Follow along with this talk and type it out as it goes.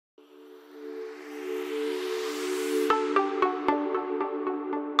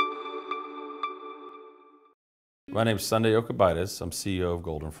My name is Yokubaitis. I'm CEO of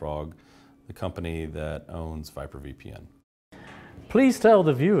Goldenfrog, the company that owns VyprVPN. Please tell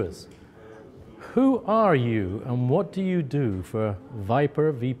the viewers, who are you and what do you do for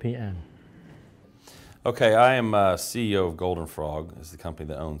VyprVPN? Okay, I am CEO of Goldenfrog, is the company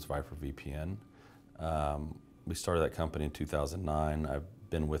that owns VyprVPN. We started that company in 2009. I've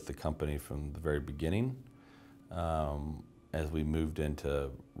been with the company from the very beginning. As we moved into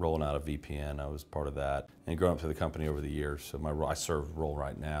rolling out a VPN, I was part of that, and growing up through the company over the years. So I serve the role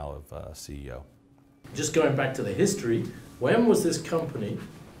right now of CEO. Just going back to the history, when was this company,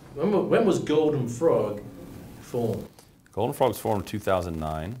 when was Goldenfrog formed? Goldenfrog was formed in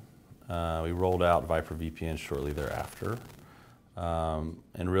 2009. We rolled out VyprVPN shortly thereafter.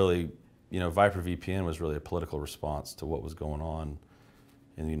 And really, VyprVPN was really a political response to what was going on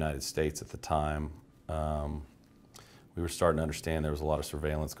in the United States at the time. We were starting to understand there was a lot of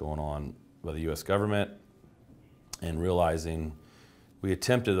surveillance going on by the U.S. government, and realizing we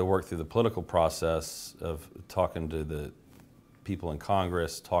attempted to work through the political process of talking to the people in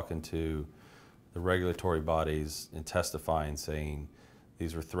Congress, talking to the regulatory bodies, and testifying, saying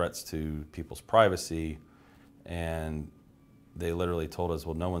these were threats to people's privacy. And they literally told us,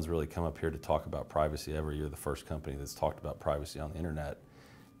 well, no one's really come up here to talk about privacy ever. You're the first company that's talked about privacy on the internet.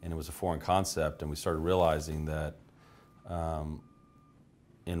 And it was a foreign concept, and we started realizing that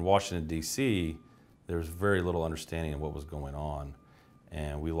in Washington, D.C., there was very little understanding of what was going on.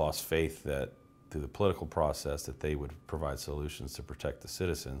 And we lost faith that through the political process that they would provide solutions to protect the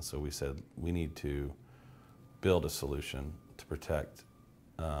citizens. So we said, we need to build a solution to protect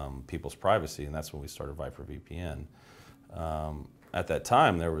people's privacy, and that's when we started VyprVPN. At that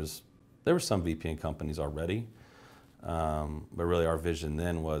time, there were some VPN companies already, but really our vision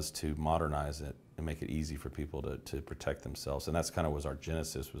then was to modernize it and make it easy for people to protect themselves. And that's kind of was our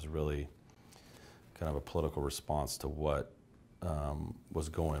genesis, was really kind of a political response to what was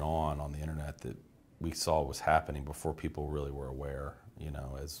going on the internet that we saw was happening before people really were aware,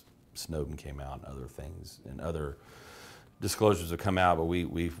 as Snowden came out and other things and other disclosures have come out. But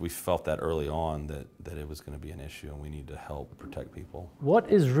we felt that early on that it was going to be an issue, and we need to help protect people. What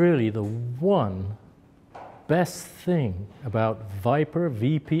is really the one best thing about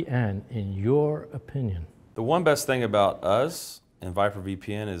VyprVPN in your opinion? The one best thing about us and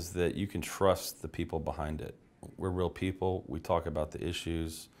VyprVPN is that you can trust the people behind it. We're real people. We talk about the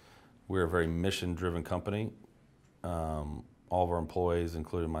issues. We're a very mission-driven company. All of our employees,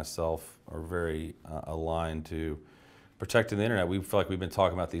 including myself, are very aligned to protecting the internet. We feel like we've been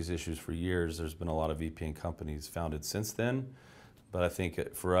talking about these issues for years. There's been a lot of VPN companies founded since then. But I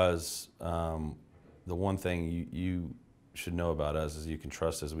think for us, the one thing you should know about us is you can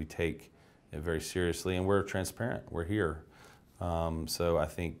trust us. We take it very seriously, and we're transparent. We're here. So I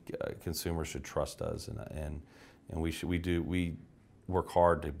think consumers should trust us, and we work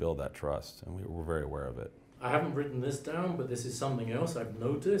hard to build that trust, and we're very aware of it. I haven't written this down, but this is something else I've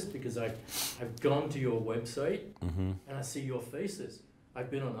noticed because I've gone to your website and I see your faces.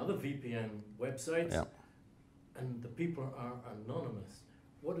 I've been on other VPN websites, yeah, and the people are anonymous.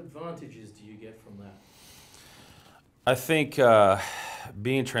 What advantages do you get from that? I think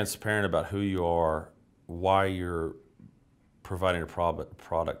being transparent about who you are, why you're providing a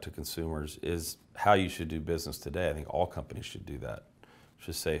product to consumers, is how you should do business today. I think all companies should do that.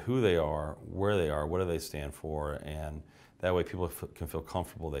 Should say who they are, where they are, what do they stand for, and that way people can feel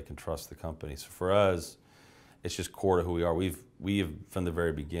comfortable, they can trust the company. So for us, it's just core to who we are. We have from the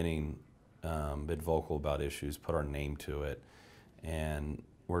very beginning been vocal about issues, put our name to it, and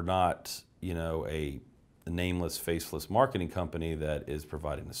we're not, a nameless, faceless marketing company that is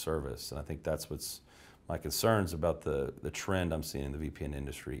providing a service. And I think that's what's my concerns about the trend I'm seeing in the VPN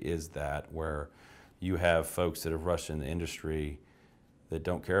industry, is that where you have folks that have rushed in the industry that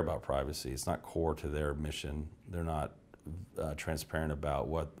don't care about privacy. It's not core to their mission. They're not transparent about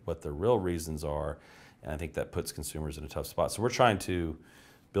what their real reasons are, and I think that puts consumers in a tough spot. So we're trying to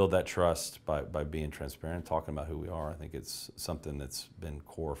build that trust by being transparent, talking about who we are. I think it's something that's been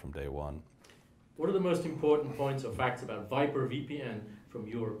core from day one. What are the most important points or facts about VyprVPN from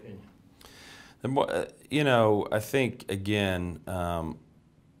your opinion? I think, again,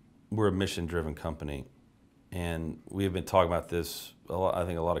 we're a mission-driven company, and we have been talking about this a lot. I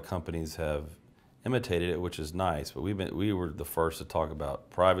think a lot of companies have imitated it, which is nice, but we were the first to talk about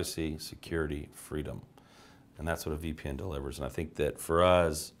privacy, security, freedom. And that's what a VPN delivers. And I think that for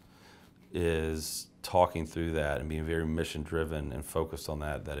us is talking through that and being very mission driven and focused on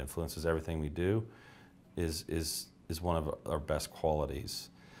that influences everything we do is one of our best qualities.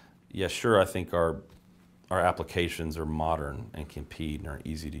 Yeah, sure, I think our applications are modern and compete and are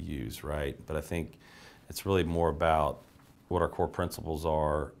easy to use, right? But I think It's really more about what our core principles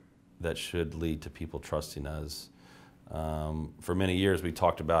are that should lead to people trusting us. For many years, we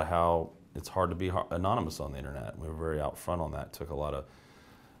talked about how it's hard to be anonymous on the internet. We were very out front on that. Took a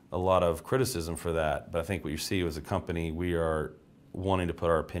lot of criticism for that. But I think what you see as a company, we are wanting to put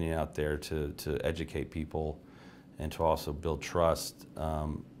our opinion out there to educate people and to also build trust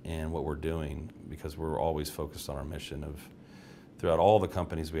in what we're doing, because we're always focused on our mission of, throughout all the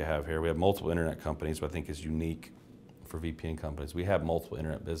companies we have here, we have multiple internet companies, but I think is unique for VPN companies. We have multiple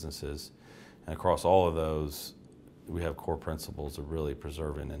internet businesses, and across all of those, we have core principles of really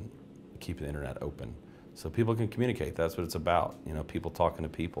preserving and keeping the internet open so people can communicate. That's what it's about, people talking to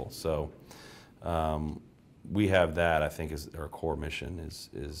people. So we have that, I think, is our core mission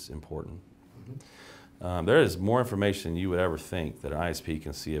is important. Mm-hmm. There is more information than you would ever think that an ISP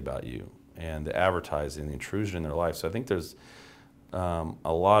can see about you, and the advertising, the intrusion in their life. So I think there's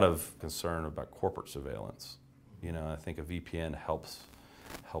a lot of concern about corporate surveillance. I think a VPN helps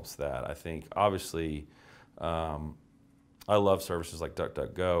that. I think, obviously, I love services like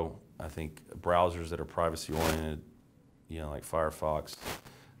DuckDuckGo. I think browsers that are privacy oriented, like Firefox.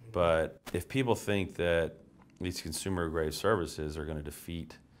 But if people think that these consumer grade services are going to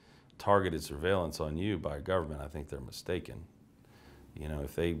defeat targeted surveillance on you by a government, I think they're mistaken.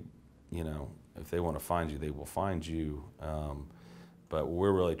 If they want to find you, they will find you. But what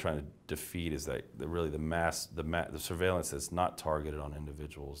we're really trying to defeat is that the surveillance that's not targeted on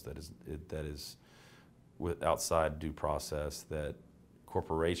individuals, that is with outside due process, that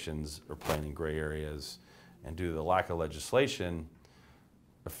corporations are playing in gray areas, and due to the lack of legislation,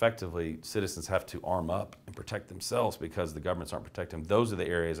 effectively citizens have to arm up and protect themselves because the governments aren't protecting them. Those are the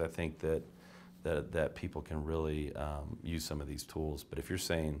areas I think that people can really use some of these tools. But if you're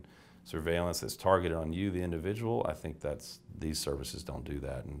saying surveillance that's targeted on you, the individual, I think these services don't do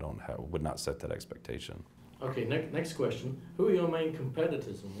that and would not set that expectation. Okay, next question. Who are your main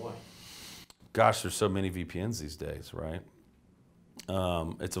competitors and why? Gosh, there's so many VPNs these days, right?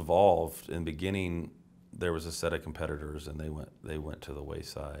 It's evolved. In the beginning, there was a set of competitors, and they went to the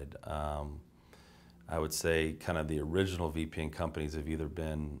wayside. I would say kind of the original VPN companies have either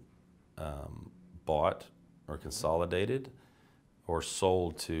been bought or consolidated, or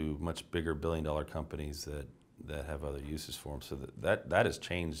sold to much bigger billion-dollar companies that have other uses for them. So that has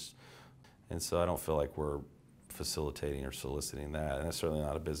changed, and so I don't feel like we're facilitating or soliciting that, and that's certainly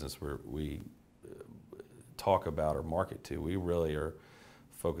not a business where we talk about or market to. We really are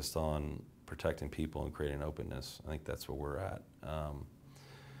focused on protecting people and creating openness. I think that's where we're at,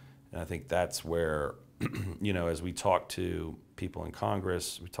 and I think that's where, as we talk to people in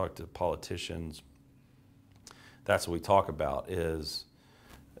Congress, we talk to politicians, that's what we talk about, is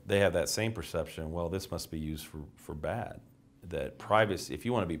they have that same perception, well, this must be used for bad. That privacy, if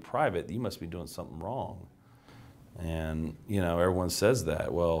you want to be private, you must be doing something wrong. And, everyone says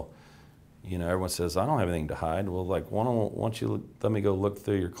that. Well, everyone says, I don't have anything to hide. Well, why don't you let me go look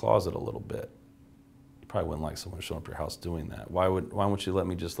through your closet a little bit? You probably wouldn't like someone showing up at your house doing that. Why won't you let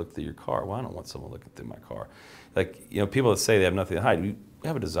me just look through your car? Well, I don't want someone looking through my car. People that say they have nothing to hide, we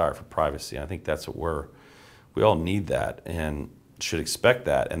have a desire for privacy. I think that's what we all need that and should expect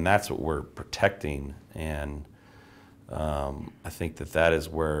that, and that's what we're protecting. And I think that is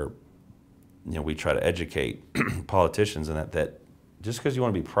where we try to educate politicians, and that just because you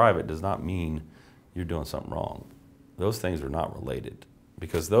want to be private does not mean you're doing something wrong. Those things are not related,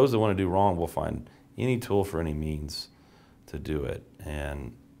 because those that want to do wrong will find any tool for any means to do it,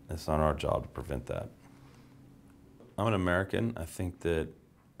 and it's not our job to prevent that. I'm an American. I think that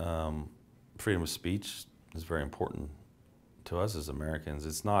freedom of speech is very important to us as Americans.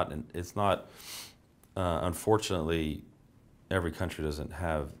 It's not. Unfortunately, every country doesn't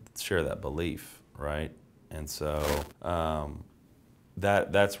share that belief, right? And so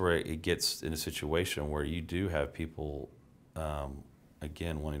that's where it gets in a situation where you do have people,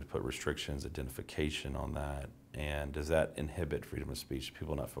 again, wanting to put restrictions, identification on that, and does that inhibit freedom of speech?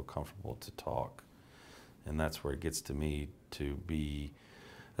 People not feel comfortable to talk, and that's where it gets to me to be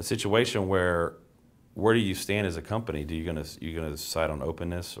a situation where do you stand as a company? You gonna side on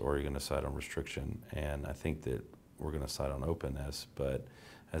openness, or are you gonna side on restriction? And I think that we're gonna side on openness, but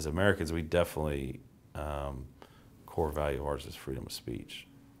as Americans, we definitely, core value of ours is freedom of speech.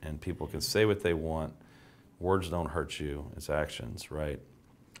 And people can say what they want. Words don't hurt you, it's actions, right?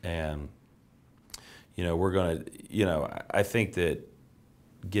 And, we're gonna, I think that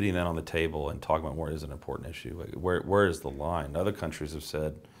getting that on the table and talking about more is an important issue. Like, where is the line? Other countries have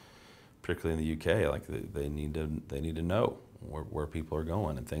said, particularly in the UK, like they need to know where people are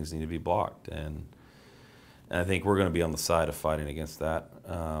going, and things need to be blocked. And I think we're going to be on the side of fighting against that.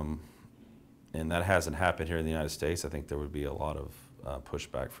 and that hasn't happened here in the United States. I think there would be a lot of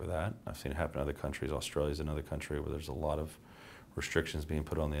pushback for that. I've seen it happen in other countries. Australia's another country where there's a lot of restrictions being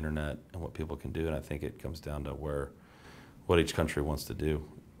put on the internet and what people can do, and I think it comes down to what each country wants to do.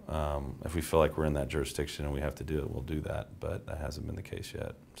 If we feel like we're in that jurisdiction and we have to do it, we'll do that, but that hasn't been the case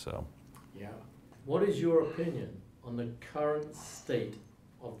yet. So, yeah. What is your opinion on the current state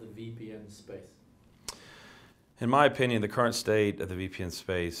of the VPN space? In my opinion, the current state of the VPN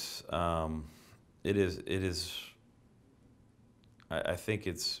space, I think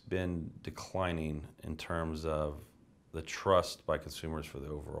it's been declining in terms of the trust by consumers for the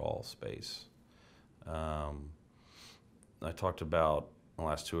overall space. I talked about in the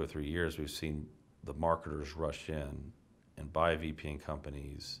last 2 or 3 years, we've seen the marketers rush in and buy VPN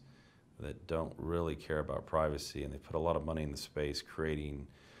companies that don't really care about privacy, and they put a lot of money in the space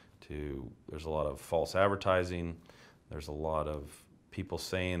there's a lot of false advertising, there's a lot of people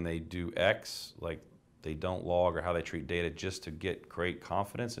saying they do X, like they don't log or how they treat data just to create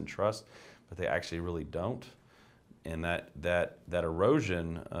confidence and trust, but they actually really don't. And that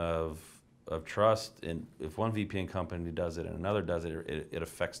erosion of trust, and if one VPN company does it and another does it, it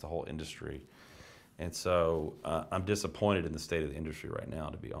affects the whole industry. And so I'm disappointed in the state of the industry right now,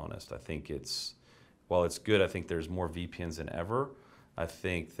 to be honest. I think while it's good, I think there's more VPNs than ever. I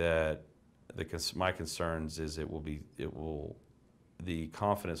think that my concerns is the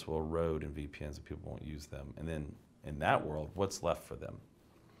confidence will erode in VPNs and people won't use them. And then in that world, what's left for them?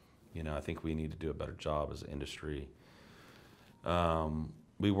 I think we need to do a better job as an industry.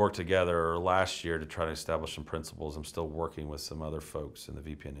 We worked together last year to try to establish some principles. I'm still working with some other folks in the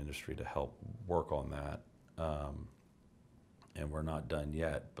VPN industry to help work on that. And we're not done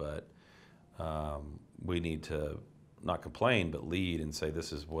yet, but we need to not complain, but lead and say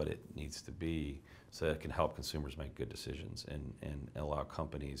this is what it needs to be so that it can help consumers make good decisions and allow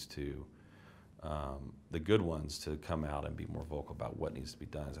companies to, the good ones, to come out and be more vocal about what needs to be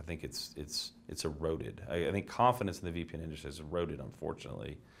done. I think it's eroded. I think confidence in the VPN industry has eroded,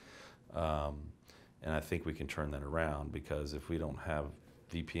 unfortunately. And I think we can turn that around, because if we don't have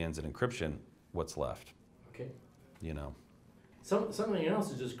VPNs and encryption, what's left? Okay. Something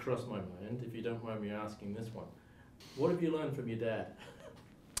else has just crossed my mind, if you don't mind me asking this one. What have you learned from your dad?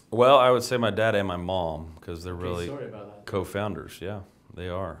 Well, I would say my dad and my mom, because they're really sorry about that. Co-founders. Yeah, they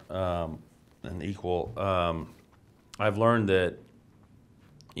are. And equal. I've learned that,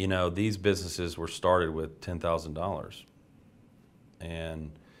 these businesses were started with $10,000,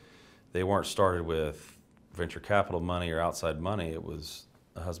 and they weren't started with venture capital money or outside money. It was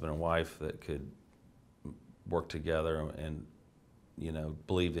a husband and wife that could work together and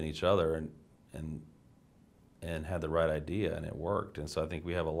believed in each other and had the right idea, and it worked. And so I think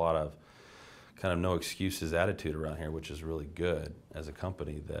we have a lot of kind of no excuses attitude around here, which is really good as a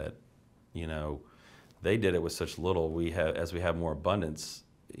company, that they did it with such little. As we have more abundance,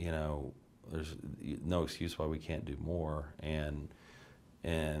 there's no excuse why we can't do more. And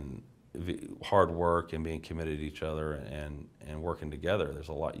hard work and being committed to each other and working together, there's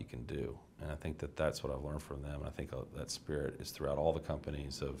a lot you can do. And I think that's what I've learned from them. And I think that spirit is throughout all the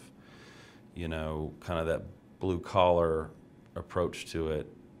companies of, kind of that blue collar approach to it,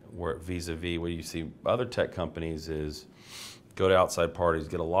 where vis-a-vis where you see other tech companies is go to outside parties,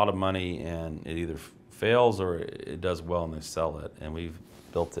 get a lot of money, and it either fails or it does well and they sell it. And we've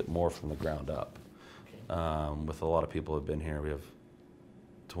built it more from the ground up. With a lot of people who have been here. We have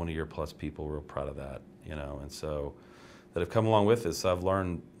 20-year plus people, real proud of that, and so that have come along with this. I've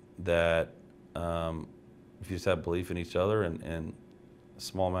learned that if you just have belief in each other and a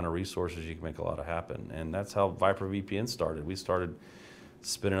small amount of resources, you can make a lot happen. And that's how VyprVPN started. We started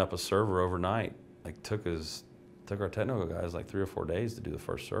spinning up a server overnight. Took our technical guys 3 or 4 days to do the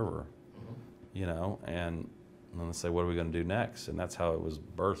first server, and then they say, what are we going to do next? And that's how it was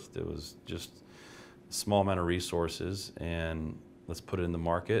birthed. It was just a small amount of resources, and let's put it in the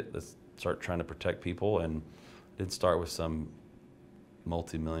market. Let's start trying to protect people. And it didn't start with some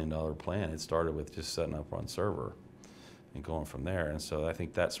multi-million-dollar plan. It started with just setting up one server and going from there. And so I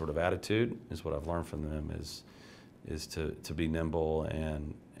think that sort of attitude is what I've learned from them, is to be nimble,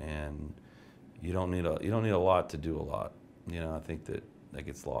 and you don't need a lot to do a lot. I think that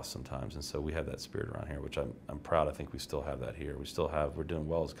gets lost sometimes. And so we have that spirit around here, which I'm proud. I think we still have that here. We're doing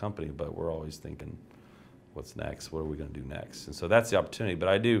well as a company, but we're always thinking, what's next? What are we going to do next? And so that's the opportunity. But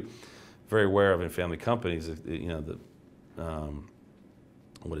I do very aware of in family companies,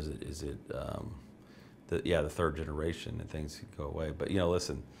 what is it? Is it the third generation, and things could go away. But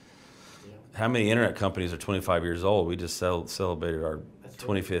listen, how many internet companies are 25 years old? We just celebrated our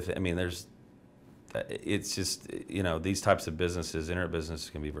 25th. I mean, there's it's just, you know, these types of businesses, internet businesses,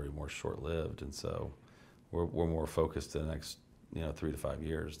 can be very more short-lived, and so we're more focused the next, you know, 3 to 5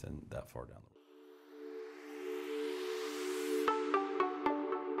 years than that far down the road.